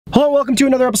Hello, welcome to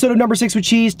another episode of Number 6 with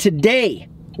Cheese. Today,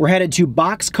 we're headed to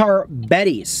Boxcar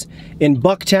Betty's in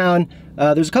Bucktown.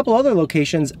 There's a couple other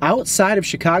locations outside of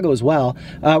Chicago as well.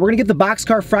 We're gonna get the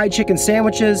Boxcar fried chicken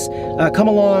sandwiches. Come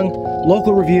along,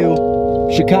 local review,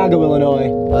 Chicago, Illinois.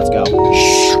 Let's go.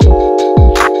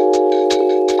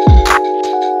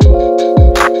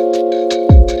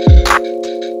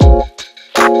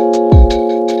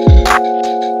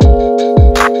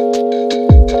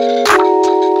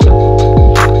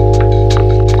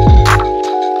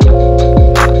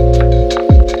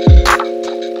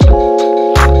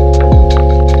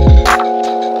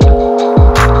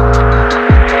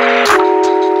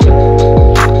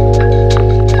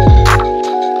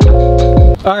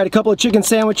 All right, a couple of chicken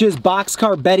sandwiches,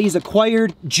 Boxcar Betty's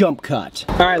acquired jump cut.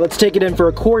 All right, let's take it in for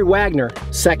a Corey Wagner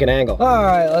second angle. All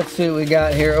right, let's see what we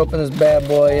got here. Open this bad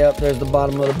boy up. There's the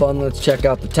bottom of the bun. Let's check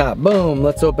out the top. Boom,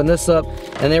 let's open this up.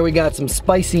 And there we got some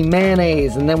spicy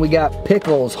mayonnaise. And then we got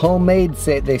pickles, homemade,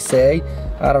 they say.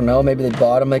 I don't know, maybe they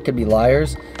bought them, they could be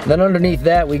liars. And then underneath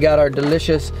that, we got our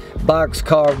delicious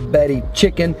Boxcar Betty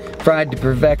chicken, fried to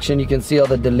perfection. You can see all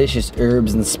the delicious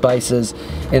herbs and spices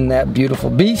in that beautiful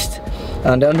beast.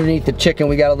 And underneath the chicken,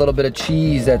 we got a little bit of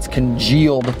cheese that's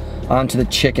congealed onto the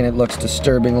chicken. It looks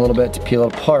disturbing a little bit to peel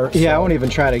it apart. Yeah, so I won't even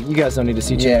try to, you guys don't need to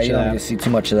see too much of that. Yeah, you don't need to see too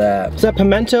much of that. Is that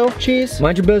pimento cheese?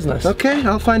 Mind your business. Okay,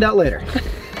 I'll find out later.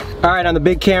 All right, on the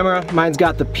big camera, mine's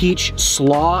got the peach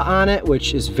slaw on it,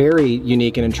 which is very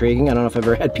unique and intriguing. I don't know if I've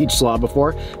ever had peach slaw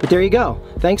before, but there you go.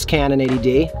 Thanks, Canon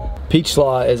 80D. Peach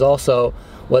slaw is also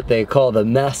what they call the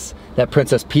mess that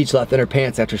Princess Peach left in her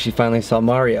pants after she finally saw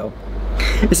Mario.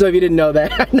 So if you didn't know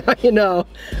that, now you know.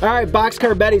 All right,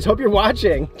 Boxcar Betty's, hope you're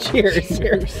watching. Cheers.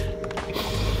 Cheers.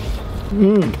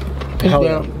 Hell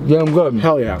yeah. Damn good.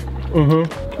 Hell yeah.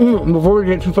 Before we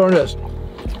get too far into this,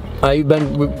 I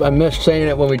missed saying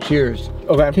it when we cheers.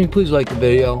 Okay. Can you please like the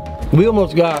video? We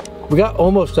got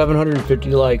almost 750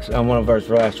 likes on one of ours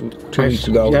last 2 weeks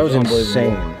ago. That was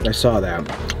insane. I saw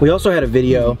that. We also had a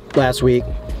video last week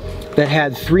that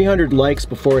had 300 likes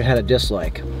before it had a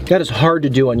dislike. That is hard to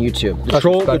do on YouTube.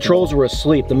 The trolls were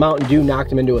asleep. The Mountain Dew knocked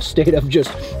them into a state of just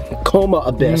coma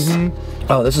abyss.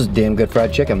 Oh, this is damn good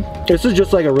fried chicken. This is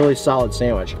just like a really solid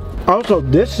sandwich. Also,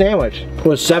 this sandwich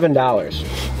was $7.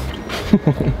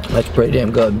 That's pretty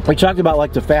damn good. We talked about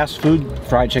like the fast food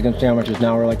fried chicken sandwiches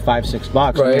now are like $5,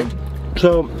 $6. Right.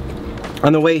 So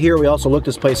on the way here, we also looked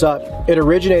this place up. It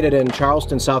originated in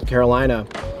Charleston, South Carolina,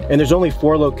 and there's only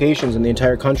 4 locations in the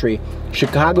entire country.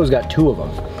 Chicago's got 2 of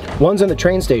them. One's in the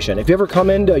train station. If you ever come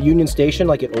into Union Station,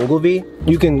 like at Ogilvy,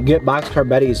 you can get Boxcar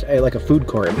Betty's at like a food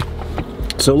court.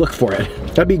 So look for it.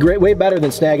 That'd be great, way better than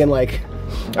snagging like,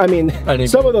 I mean,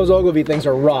 some of those Ogilvy things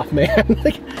are rough, man.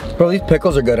 Bro, these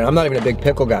pickles are good, and I'm not even a big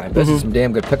pickle guy. This is some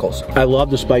damn good pickles. I love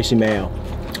the spicy mayo.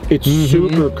 It's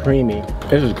super creamy.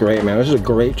 This is great, man. This is a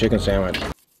great chicken sandwich.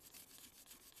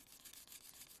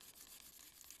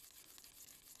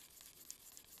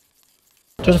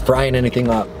 Just frying anything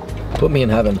up. Put me in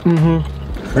heaven.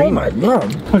 Oh my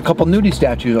God. A couple nudie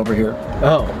statues over here.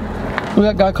 Oh. Look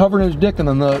at that guy covering his dick and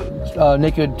then the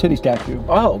naked titty statue.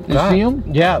 Oh, God. You see him?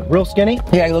 Yeah, real skinny?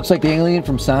 Yeah, he looks like the alien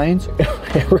from Signs.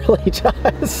 It really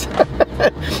does.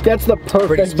 That's the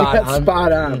perfect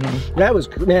spot on. That was,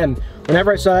 man,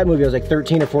 whenever I saw that movie, I was like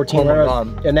 13 or 14.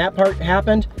 And that part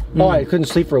happened, oh, I couldn't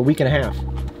sleep for a week and a half.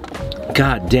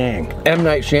 God dang. M.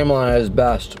 Night Shyamalan at his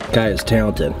best. Guy is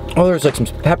talented. Oh, there's like some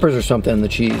peppers or something in the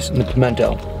cheese and the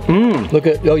pimento. Look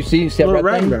at, oh, you see that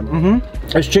red thing?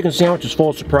 This chicken sandwich is full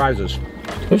of surprises.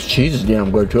 This cheese is damn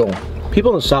good too.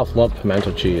 People in the South love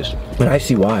pimento cheese. And I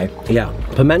see why. Yeah.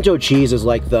 Pimento cheese is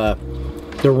like the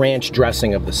ranch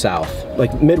dressing of the South.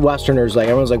 Like Midwesterners, like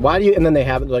everyone's like, why do you, and then they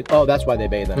have it, like, oh, that's why they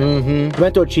bathe in it.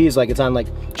 Pimento cheese, like it's on like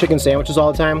chicken sandwiches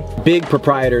all the time. Big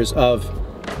proprietors of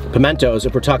pimentos,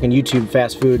 if we're talking YouTube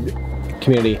fast food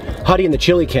community, Huddy and the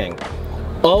Chili King,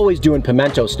 always doing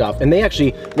pimento stuff. And they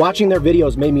actually, watching their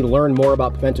videos made me learn more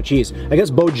about pimento cheese. I guess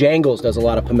Bojangles does a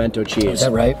lot of pimento cheese. Is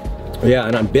that right? Yeah,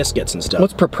 and on biscuits and stuff.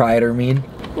 What's proprietor mean?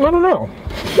 I don't know.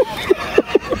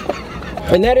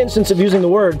 In that instance of using the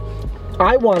word,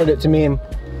 I wanted it to mean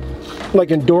like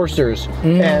endorsers,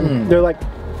 and they're like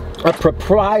a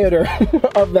proprietor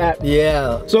of that.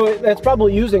 Yeah. So that's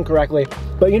probably used incorrectly,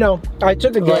 but you know, I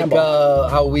took a gamble.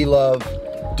 Like how we love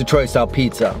Detroit style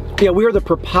pizza. Yeah, we are the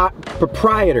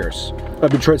proprietors of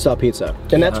Detroit style pizza,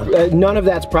 and that's none of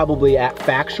that's probably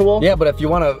factual. Yeah, but if you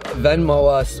want to Venmo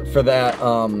us for that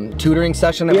tutoring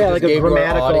session that we just like gave a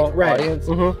grammatical to our audience,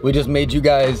 we just made you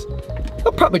guys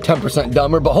probably 10%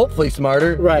 dumber, but hopefully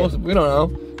smarter. Right. We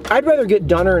don't know. I'd rather get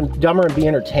dumber and be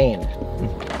entertained.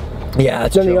 Yeah,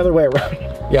 that's than the other way around.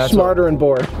 Yeah, smarter and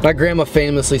bored. My grandma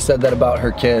famously said that about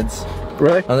her kids.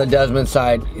 Really? On the Desmond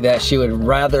side, that she would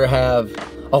rather have,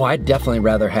 oh, I'd definitely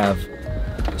rather have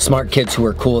smart kids who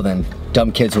are cool than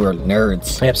dumb kids who are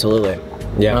nerds. Absolutely.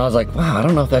 Yeah. And I was like, wow, I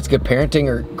don't know if that's good parenting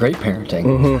or great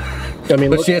parenting. I mean,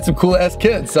 but she had some cool ass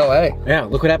kids, so hey. Yeah,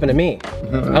 look what happened to me.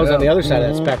 I was on the other side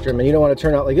of that spectrum, and you don't want to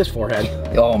turn out like this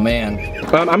forehead. Oh man.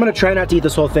 I'm gonna try not to eat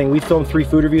this whole thing. We filmed 3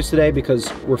 food reviews today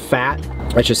because we're fat.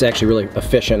 It's just actually really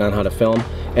efficient on how to film,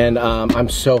 and I'm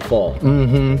so full.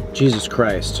 Jesus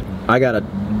Christ, I got a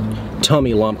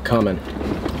tummy lump coming.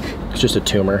 It's just a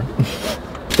tumor.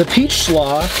 The peach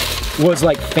slaw was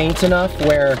like faint enough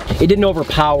where it didn't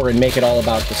overpower and make it all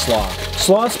about the slaw.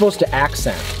 Slaw is supposed to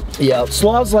accent. Yeah,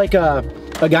 Slaw's like a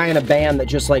guy in a band that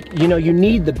just like, you know, you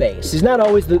need the bass. He's not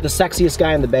always the sexiest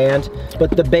guy in the band, but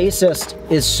the bassist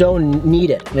is so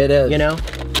needed. It is. You know?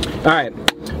 All right,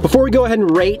 before we go ahead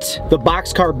and rate the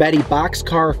Boxcar Betty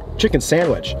Boxcar Chicken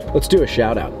Sandwich, let's do a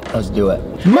shout out. Let's do it.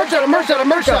 Merch out, merch out,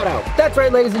 merch shout out. That's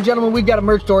right, ladies and gentlemen, we've got a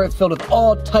merch store. It's filled with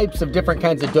all types of different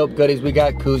kinds of dope goodies. We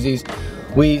got koozies.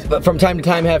 We, from time to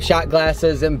time, have shot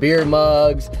glasses and beer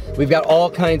mugs. We've got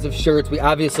all kinds of shirts. We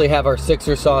obviously have our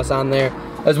Sixer sauce on there,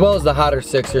 as well as the hotter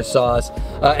Sixer sauce.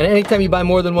 And anytime you buy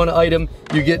more than one item,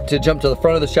 you get to jump to the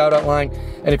front of the shout out line.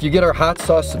 And if you get our hot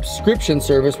sauce subscription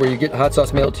service, where you get hot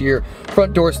sauce mailed to your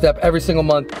front doorstep every single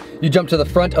month, you jump to the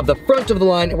front of the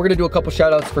line. And we're gonna do a couple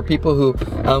shout outs for people who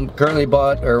currently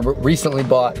bought or recently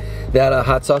bought that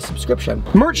hot sauce subscription.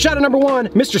 Merch shout out number 1,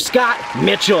 Mr. Scott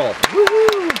Mitchell.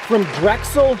 Woo-hoo! From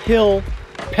Drexel Hill,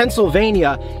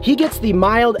 Pennsylvania. He gets the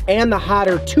mild and the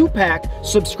hotter 2-pack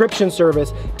subscription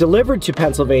service delivered to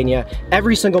Pennsylvania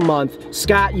every single month.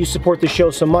 Scott, you support the show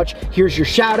so much. Here's your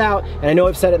shout out. And I know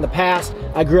I've said it in the past,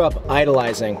 I grew up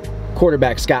idolizing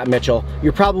quarterback Scott Mitchell.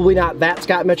 You're probably not that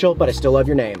Scott Mitchell, but I still love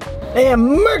your name. And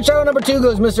merch shout out number 2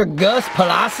 goes Mr. Gus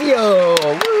Palacio.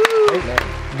 Woo! Great name.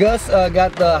 Gus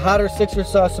got the hotter Sixer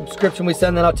sauce subscription. We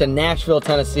send that out to Nashville,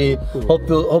 Tennessee.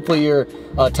 Hopefully you're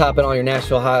topping all your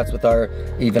Nashville hots with our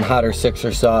even hotter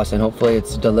Sixer sauce, and hopefully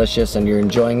it's delicious and you're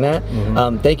enjoying that.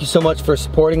 Thank you so much for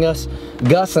supporting us,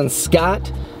 Gus and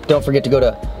Scott. Don't forget to go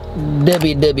to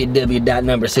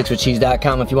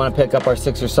www.number6withcheese.com if you want to pick up our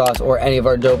Sixer sauce or any of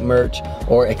our dope merch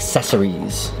or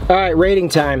accessories. All right, rating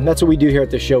time. That's what we do here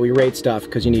at the show. We rate stuff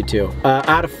because you need to.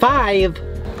 Out of 5,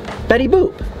 Betty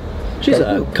Boop. She's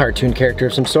a cartoon character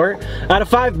of some sort. Out of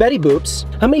 5 Betty Boops,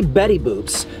 how many Betty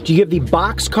Boops do you give the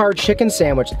Boxcar Chicken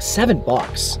Sandwich?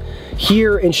 $7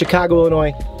 here in Chicago,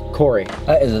 Illinois. Corey.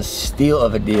 That is a steal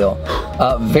of a deal.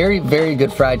 Very, very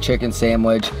good fried chicken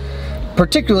sandwich.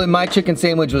 Particularly, my chicken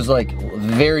sandwich was like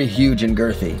very huge and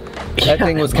girthy. That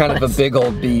thing was kind of a big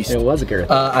old beast. It was a girthy.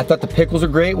 I thought the pickles were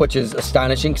great, which is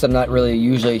astonishing because I'm not really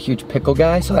usually a huge pickle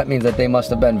guy, so that means that they must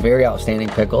have been very outstanding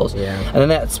pickles. Yeah.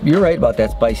 And then you're right about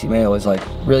that spicy mayo. Is like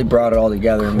really brought it all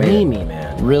together and made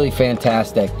it really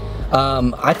fantastic.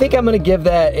 I think I'm gonna give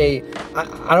that I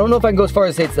don't know if I can go as far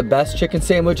as say it's the best chicken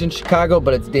sandwich in Chicago,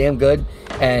 but it's damn good,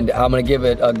 and I'm gonna give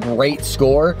it a great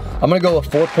score. I'm gonna go with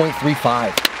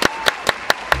 4.35.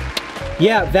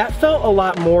 Yeah, that felt a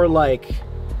lot more like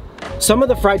some of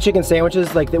the fried chicken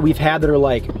sandwiches like that we've had that are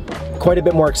like quite a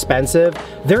bit more expensive.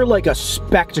 They're like a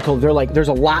spectacle. They're like, there's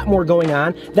a lot more going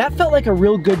on. That felt like a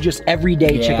real good, just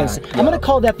everyday chicken. I'm gonna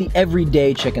call that the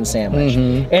everyday chicken sandwich.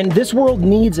 And this world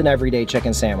needs an everyday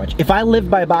chicken sandwich. If I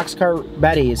lived by Boxcar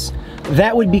Betty's,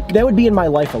 that would be in my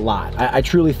life a lot. I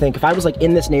truly think if I was like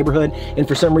in this neighborhood and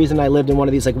for some reason I lived in one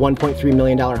of these like $1.3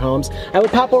 million homes, I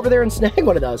would pop over there and snag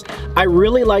one of those. I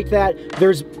really like that.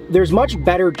 There's much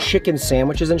better chicken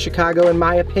sandwiches in Chicago in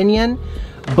my opinion.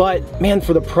 But man,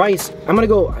 for the price, I'm gonna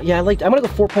go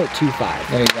 4.25.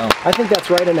 There you go. I think that's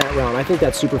right in that realm. I think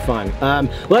that's super fun.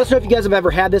 Let us know if you guys have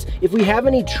ever had this. If we have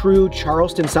any true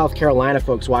Charleston, South Carolina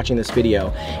folks watching this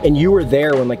video, and you were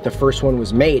there when like the first one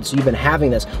was made, so you've been having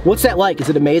this, what's that like? Is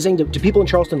it amazing? Do people in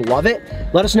Charleston love it?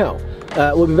 Let us know.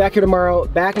 We'll be back here tomorrow,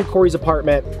 back in Corey's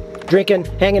apartment, drinking,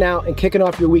 hanging out, and kicking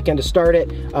off your weekend to start it.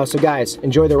 So guys,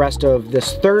 enjoy the rest of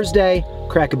this Thursday,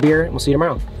 crack a beer, and we'll see you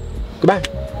tomorrow. Goodbye.